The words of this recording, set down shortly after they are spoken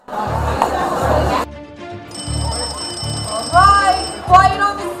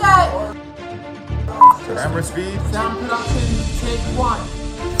Camera speed. Sound production, take one.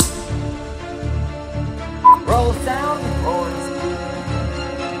 Roll sound.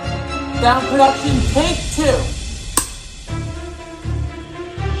 Sound production, take two.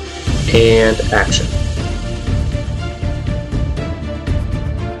 And action.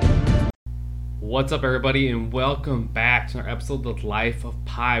 What's up, everybody, and welcome back to another episode of The Life of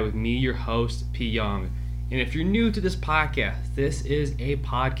Pi with me, your host, P. Young. And if you're new to this podcast, this is a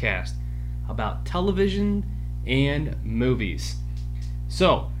podcast about television and movies.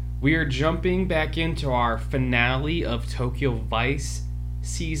 So, we are jumping back into our finale of Tokyo Vice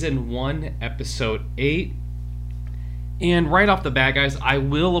Season 1, Episode 8. And right off the bat, guys, I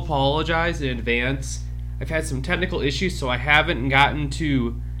will apologize in advance. I've had some technical issues, so I haven't gotten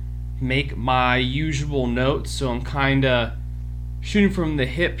to make my usual notes, so I'm kind of shooting from the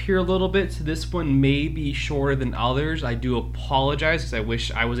hip here a little bit, so this one may be shorter than others. I do apologize because I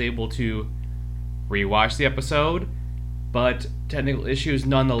wish I was able to rewatch the episode, but technical issues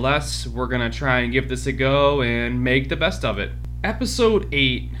nonetheless. We're going to try and give this a go and make the best of it. Episode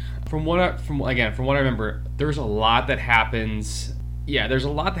 8, from what I remember, there's a lot that happens. Yeah, there's a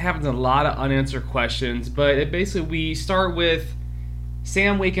lot that happens and a lot of unanswered questions, but we start with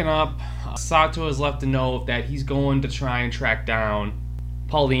Sam waking up. Sato is left to know that he's going to try and track down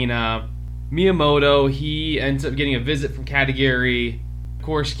Paulina. Miyamoto, he ends up getting a visit from Katagiri. Of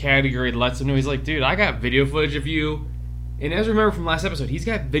course, Katagiri lets him know, he's like, dude, I got video footage of you. And as we remember from last episode, he's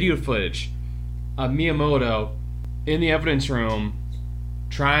got video footage of Miyamoto in the evidence room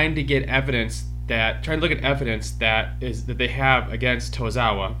trying to look at evidence that they have against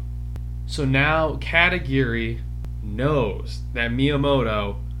Tozawa. So now Katagiri knows that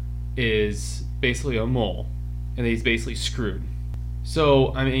Miyamoto is basically a mole and he's basically screwed.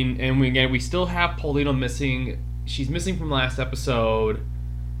 So we still have Paulina missing. She's missing from last episode.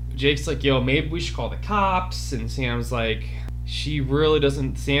 Jake's like, yo, maybe we should call the cops, and Sam's like, she really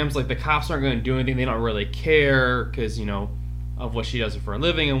doesn't. Sam's like, the cops aren't going to do anything, they don't really care because, you know, of what she does for a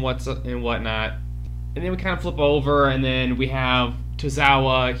living and whatnot. And then we kind of flip over, and then we have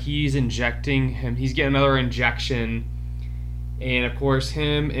Tozawa. He's injecting him. He's getting another injection. And, of course,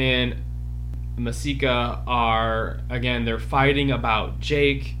 him and Masika they're fighting about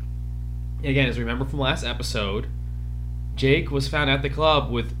Jake. Again, as we remember from last episode, Jake was found at the club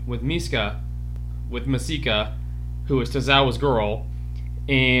with Masika, who was Tozawa's girl,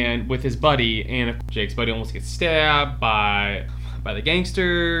 and with his buddy. And Jake's buddy almost gets stabbed by the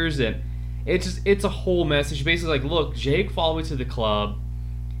gangsters, and it's a whole mess. She's basically like, look, Jake followed me to the club.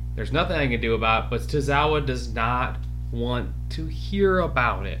 There's nothing I can do about it, but Tozawa does not want to hear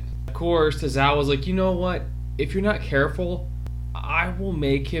about it. Of course, Tozawa's like, you know what? If you're not careful, I will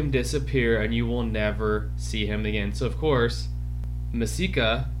make him disappear and you will never see him again. So, of course,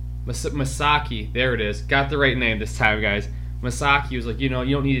 Masaki, there it is. Got the right name this time, guys. Masaki was like, you know,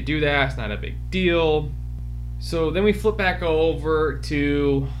 you don't need to do that. It's not a big deal. So then we flip back over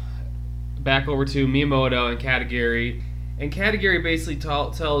to Miyamoto and Katagiri. And Katagiri basically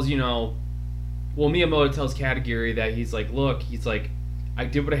tells, Miyamoto tells Katagiri that he's like, look, I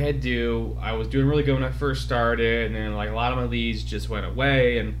did what I had to do. I was doing really good when I first started, and then, like, a lot of my leads just went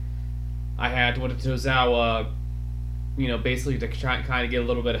away, and I had to went to Tozawa, basically to try kind of get a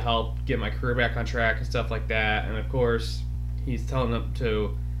little bit of help, get my career back on track and stuff like that. And, of course, he's telling up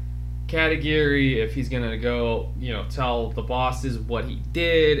to Katagiri if he's going to go, tell the bosses what he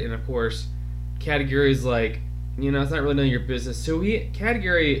did. And, of course, Katagiri's like, it's not really none of your business. So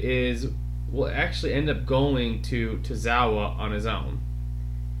Katagiri will actually end up going to Tozawa on his own.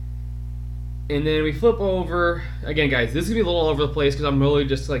 And then we flip over. Again, guys, this is going to be a little over the place because I'm really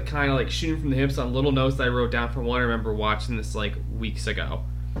just kind of shooting from the hips on little notes that I wrote down from what I remember watching this weeks ago.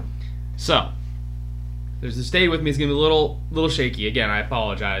 So, there's to stay with me. It's going to be a little shaky. Again, I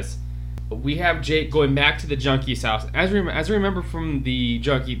apologize. But we have Jake going back to the junkie's house. As we remember from the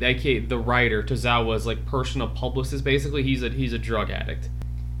junkie, the writer, Tozawa's personal publicist, basically. He's a drug addict.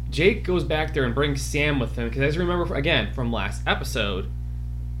 Jake goes back there and brings Sam with him because, as you remember, again, from last episode,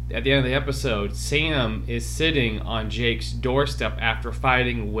 at the end of the episode, Sam is sitting on Jake's doorstep after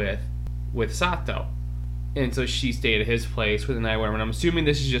fighting with Sato. And so she stayed at his place for the night, whatever, and I'm assuming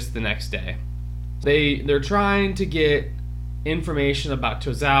this is just the next day. They're trying to get information about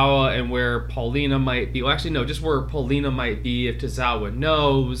Tozawa and where Paulina might be. Well, actually, no, just where Paulina might be if Tozawa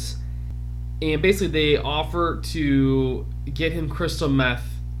knows. And basically, they offer to get him crystal meth.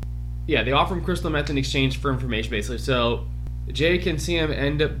 Yeah, they offer him crystal meth in exchange for information, basically. So Jake and Sam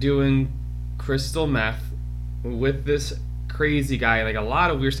end up doing crystal meth with this crazy guy. A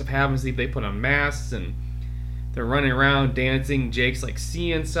lot of weird stuff happens. They put on masks and They're running around dancing. Jake's like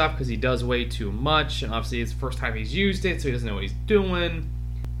seeing stuff because he does way too much, and obviously it's the first time he's used it, so he doesn't know what he's doing.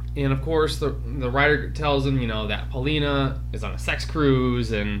 And of course, the writer tells him, that Paulina is on a sex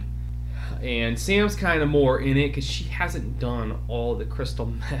cruise, and Sam's kind of more in it because she hasn't done all the crystal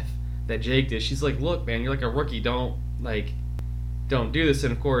meth that Jake did. She's like, look, man, you're like a rookie. Don't do this.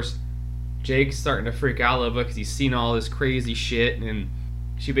 And of course, Jake's starting to freak out a little bit because he's seen all this crazy shit, and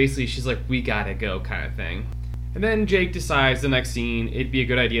she's like, we gotta go, kind of thing. And then Jake decides the next scene it'd be a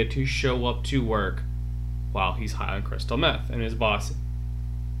good idea to show up to work while he's high on crystal meth. And his boss,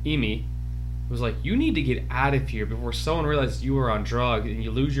 Amy, was like, you need to get out of here before someone realizes you are on drugs and you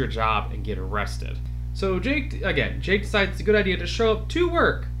lose your job and get arrested. So Jake decides it's a good idea to show up to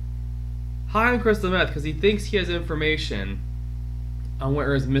work high on crystal meth because he thinks he has information on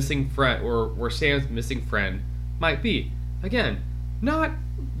where his missing friend, or where Sam's missing friend might be. Again, not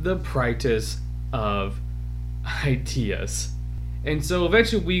the brightest of ideas. And so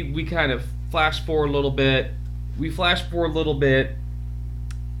eventually we kind of flash forward a little bit.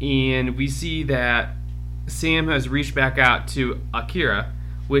 And we see that Sam has reached back out to Akira,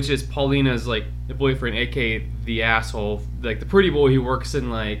 which is Paulina's like the boyfriend, aka the asshole, like the pretty boy who works in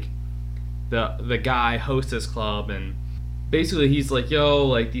like the guy hostess club. And basically he's like, yo,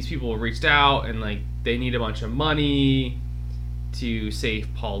 like these people reached out and like they need a bunch of money to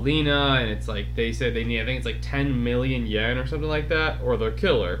save Paulina, and it's like they said they need, I think it's like 10 million yen or something like that, or they'll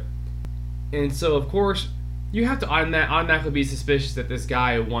kill her. And so of course you have to automatically be suspicious that this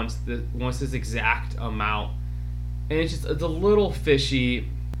guy wants this exact amount, and it's a little fishy.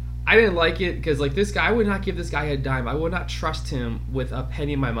 I didn't like it because like this guy, I would not give this guy a dime. I would not trust him with a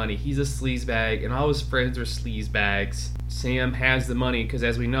penny of my money. He's a sleazebag, and all his friends are sleazebags. Sam has the money because,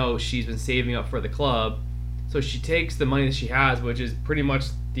 as we know, she's been saving up for the club. So she takes the money that she has, which is pretty much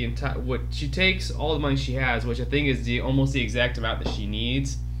the entire. She takes all the money she has, which I think is almost the exact amount that she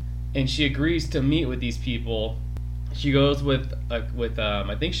needs, and she agrees to meet with these people. She goes with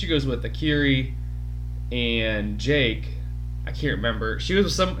I think she goes with Akiri and Jake. I can't remember. She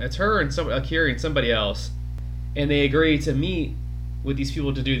was with it's her and Akiri and somebody else, and they agree to meet with these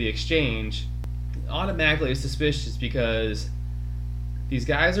people to do the exchange. Automatically, it's suspicious because these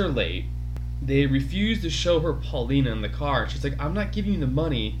guys are late. They refuse to show her Paulina in the car. She's like, I'm not giving you the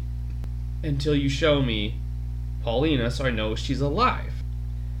money until you show me Paulina so I know she's alive.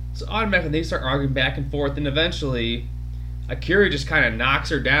 So automatically they start arguing back and forth, and eventually Akira just kind of knocks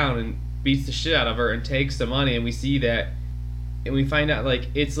her down and beats the shit out of her and takes the money, and we see that, and we find out like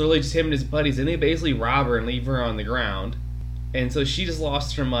it's literally just him and his buddies, and they basically rob her and leave her on the ground. And so she just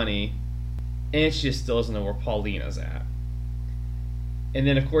lost her money, and she just still doesn't know where Paulina's at. And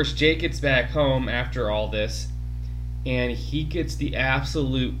then, of course, Jake gets back home after all this, and he gets the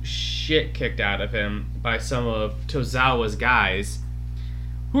absolute shit kicked out of him by some of Tozawa's guys,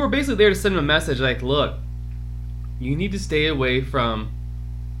 who are basically there to send him a message like, look, you need to stay away from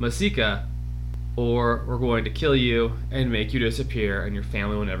Masika, or we're going to kill you and make you disappear, and your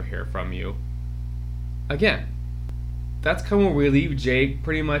family will never hear from you again. That's kind of where we leave Jake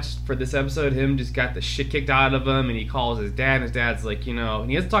pretty much for this episode. Him just got the shit kicked out of him, and he calls his dad, and his dad's like, and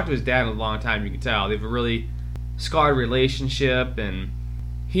he hasn't talked to his dad in a long time, you can tell. They have a really scarred relationship, and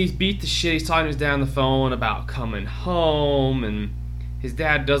he's beat the shit. He's talking to his dad on the phone about coming home, and his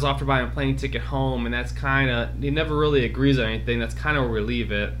dad does offer to buy him a plane ticket home, and that's kind of, he never really agrees on anything. That's kind of where we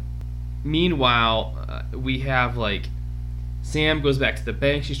leave it. Meanwhile, we have like Sam goes back to the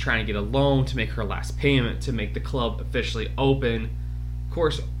bank. She's trying to get a loan to make her last payment to make the club officially open. Of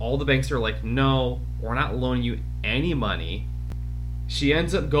course, all the banks are like, no, we're not loaning you any money. She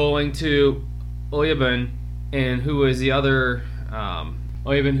ends up going to Oyabun, and who is the other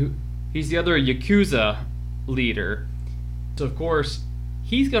he's the other Yakuza leader. So of course,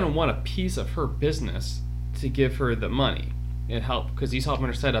 he's going to want a piece of her business to give her the money and help, because he's helping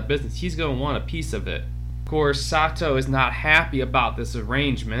her set up business. He's going to want a piece of it. Of course, Sato is not happy about this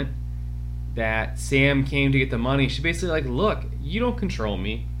arrangement that Sam came to get the money. She basically like, look, you don't control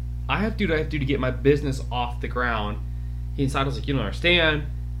me. I have to do what I have to do to get my business off the ground. He and Sato's like, you don't understand.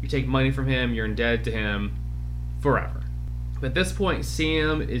 You take money from him, you're indebted to him forever. But at this point,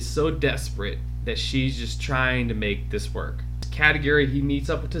 Sam is so desperate that she's just trying to make this work. Katagiri, he meets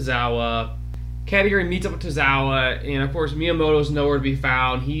up with Tozawa. And of course Miyamoto's nowhere to be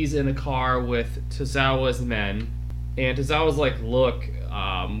found. He's in a car with Tozawa's men, and Tozawa's like, look,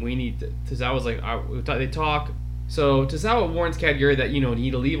 Tozawa's like, they talk. So Tozawa warns Katagiri that, you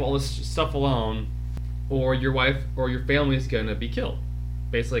need to leave all this stuff alone, or your wife or your family is gonna be killed.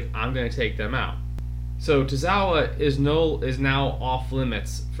 Basically, I'm gonna take them out. So Tozawa is now off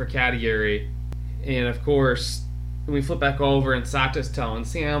limits for Katagiri, And of course, when we flip back over and Sato's telling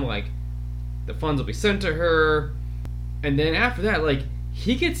Sam, like, the funds will be sent to her. And then after that, like,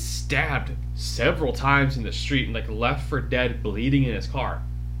 he gets stabbed several times in the street and, like, left for dead, bleeding in his car.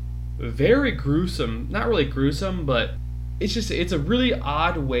 Very gruesome. Not really gruesome, but it's a really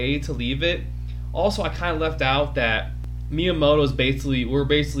odd way to leave it. Also, I kind of left out that we're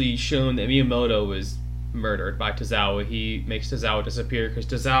basically shown that Miyamoto was murdered by Tozawa. He makes Tozawa disappear because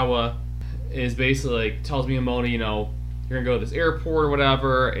Tozawa is basically like, tells Miyamoto, you know, you're gonna go to this airport or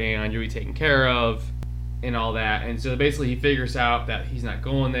whatever, and you'll be taken care of, and all that. And so basically, he figures out that he's not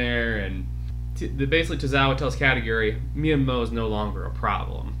going there, and basically Tozawa tells Katagiri Miyamoto is no longer a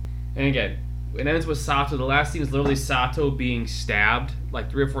problem. And again, it ends with Sato. The last scene is literally Sato being stabbed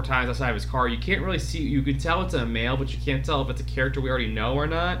like 3 or 4 times outside of his car. You can't really see. You can tell it's a male, but you can't tell if it's a character we already know or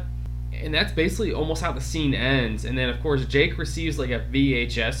not. And that's basically almost how the scene ends. And then, of course, Jake receives like a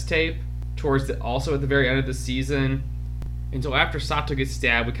VHS tape also at the very end of the season. And so after Sato gets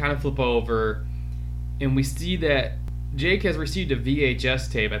stabbed, we kind of flip over, and we see that Jake has received a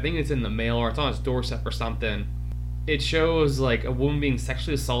VHS tape. I think it's in the mail or it's on his doorstep or something. It shows like a woman being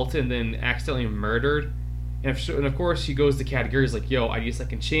sexually assaulted and then accidentally murdered. And of course, he goes to Katagiri, he's like, yo, I need a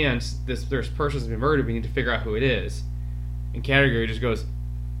second chance. This person's been murdered. We need to figure out who it is. And Katagiri just goes,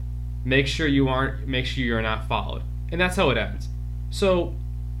 make sure you're not followed. And that's how it ends. So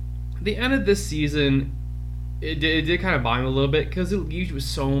the end of this season, it did kind of bother me a little bit because it leaves you with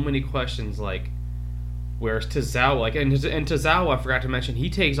so many questions, like, where's Tozawa? Like, and Tozawa, I forgot to mention, he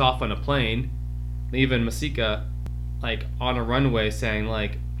takes off on a plane, leaving Masika like on a runway, saying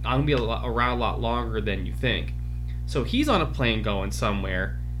like, I'm gonna be around a lot longer than you think. So he's on a plane going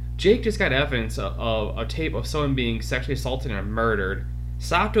somewhere. Jake just got evidence of a tape of someone being sexually assaulted and murdered.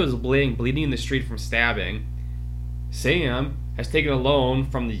 Sato is bleeding in the street from stabbing. Sam has taken a loan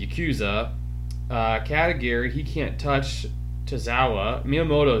from the Yakuza. Katagiri, he can't touch Tozawa.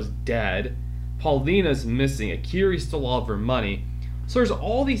 Miyamoto's dead. Paulina's missing. Akiri stole all of her money. So there's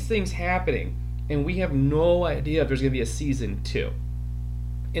all these things happening, and we have no idea if there's going to be a season 2.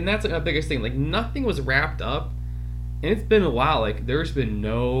 And that's like the biggest thing. Like, nothing was wrapped up, and it's been a while. Like, there's been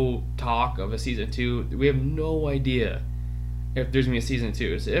no talk of a season 2. We have no idea if there's going to be a season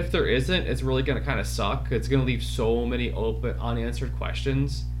 2. So if there isn't, it's really going to kind of suck. It's going to leave so many open, unanswered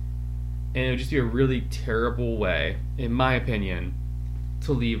questions. And it would just be a really terrible way, in my opinion,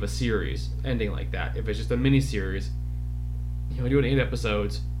 to leave a series ending like that. If it's just a mini-series, you know, doing 8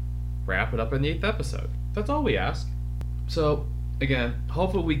 episodes, wrap it up in the 8th episode. That's all we ask. So, again,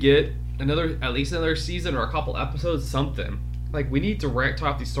 hopefully we get at least another season or a couple episodes, something. Like, we need to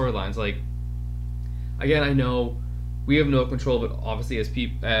talk these storylines. Like, again, I know we have no control of it, obviously,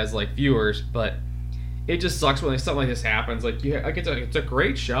 as like viewers, but it just sucks when something like this happens. Like, it's a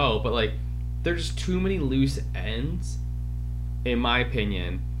great show, but like, there's just too many loose ends, in my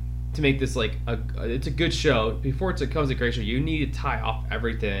opinion, to make this like it's a good show. Before it becomes a great show, you need to tie off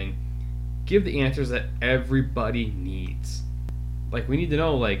everything, give the answers that everybody needs. Like, we need to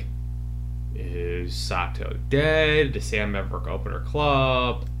know, like, is Sato dead? Does Sam ever open her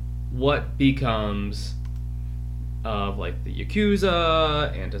club? What becomes of like the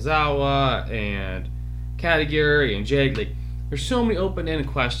Yakuza and Tozawa and Katagiri and Jake? Like, there's so many open-ended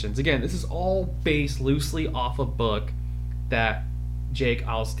questions. Again, this is all based loosely off a book that Jake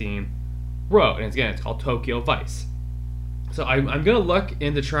Alstein wrote, and it's called Tokyo Vice. So I'm gonna look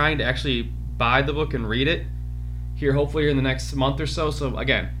into trying to actually buy the book and read it here, hopefully in the next month or so. So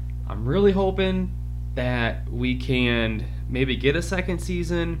again, I'm really hoping that we can maybe get a second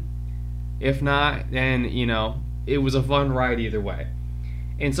season. If not, then, you know, it was a fun ride either way.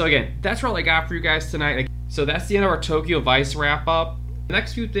 And so again, that's all I got for you guys tonight. So that's the end of our Tokyo Vice wrap up. The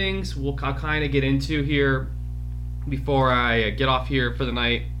next few things I'll kind of get into here before I get off here for the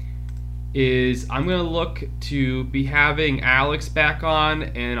night is I'm going to look to be having Alex back on,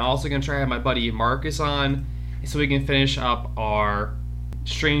 and also going to try to have my buddy Marcus on so we can finish up our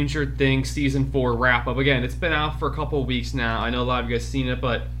Stranger Things Season 4 wrap up. Again, it's been out for a couple of weeks now. I know a lot of you guys have seen it,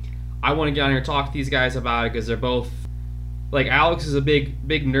 but I want to get on here and talk to these guys about it because they're both, like, Alex is a big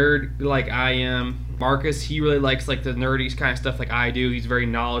nerd like I am. Marcus, he really likes like the nerdy kind of stuff like I do. He's very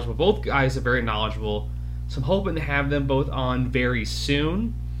knowledgeable. Both guys are very knowledgeable. So I'm hoping to have them both on very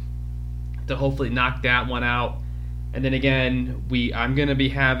soon to hopefully knock that one out. And then again, I'm going to be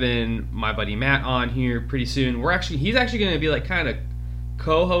having my buddy Matt on here pretty soon. He's actually going to be like kind of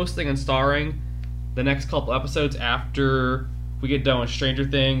co-hosting and starring the next couple episodes after we get done with Stranger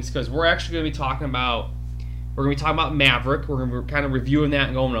Things, because we're actually going to be talking about Maverick. We're going to be kind of reviewing that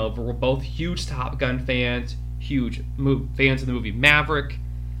and going over. We're both huge Top Gun fans, huge fans of the movie Maverick.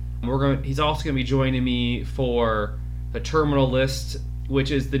 He's also going to be joining me for The Terminal List,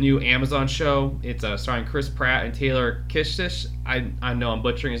 which is the new Amazon show. It's starring Chris Pratt and Taylor Kitsch. I know I'm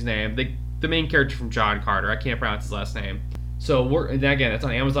butchering his name. The main character from John Carter. I can't pronounce his last name. So again, it's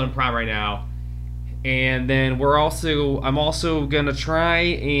on Amazon Prime right now. And then I'm also gonna try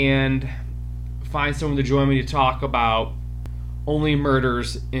and find someone to join me to talk about Only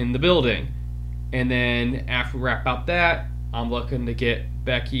Murders in the Building. And then after we wrap up that, I'm looking to get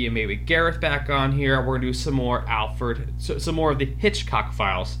Becky and maybe Gareth back on here. We're gonna do some more Alfred, some more of the Hitchcock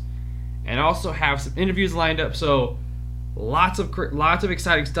Files, and also have some interviews lined up. So lots of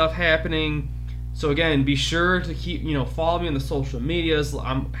exciting stuff happening. So again, be sure to keep follow me on the social medias.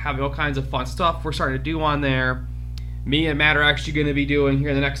 I'm having all kinds of fun stuff we're starting to do on there. Me and Matt are actually going to be doing here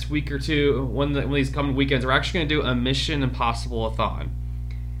in the next week or two, when these coming weekends, we're actually going to do a Mission Impossible-a-thon.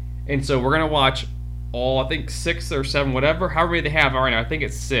 And so we're going to watch all, I think 6 or 7, whatever, however many they have right now. I think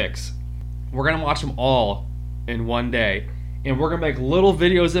it's 6. We're going to watch them all in one day. And we're going to make little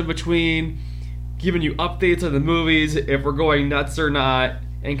videos in between, giving you updates on the movies, if we're going nuts or not,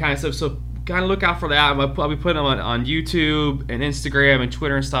 and kind of stuff. So kind of look out for that. I'll be putting them on YouTube and Instagram and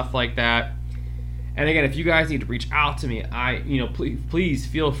Twitter and stuff like that. And again, if you guys need to reach out to me, please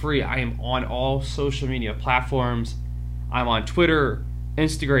feel free. I am on all social media platforms. I'm on Twitter,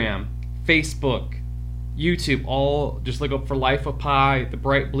 Instagram, Facebook, YouTube. All just look up for Life of Pi, the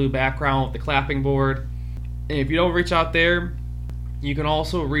bright blue background with the clapping board. And if you don't reach out there, you can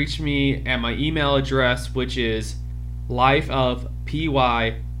also reach me at my email address, which is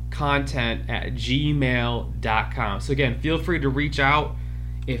lifeofpycontent@gmail.com. So again, feel free to reach out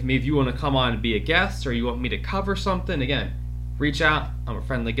if maybe you want to come on and be a guest, or you want me to cover something. Again, reach out. I'm a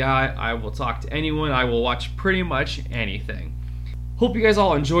friendly guy. I will talk to anyone. I will watch pretty much anything. Hope you guys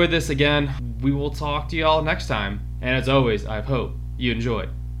all enjoyed this. Again, we will talk to you all next time. And as always, I hope you enjoyed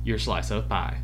your slice of pie.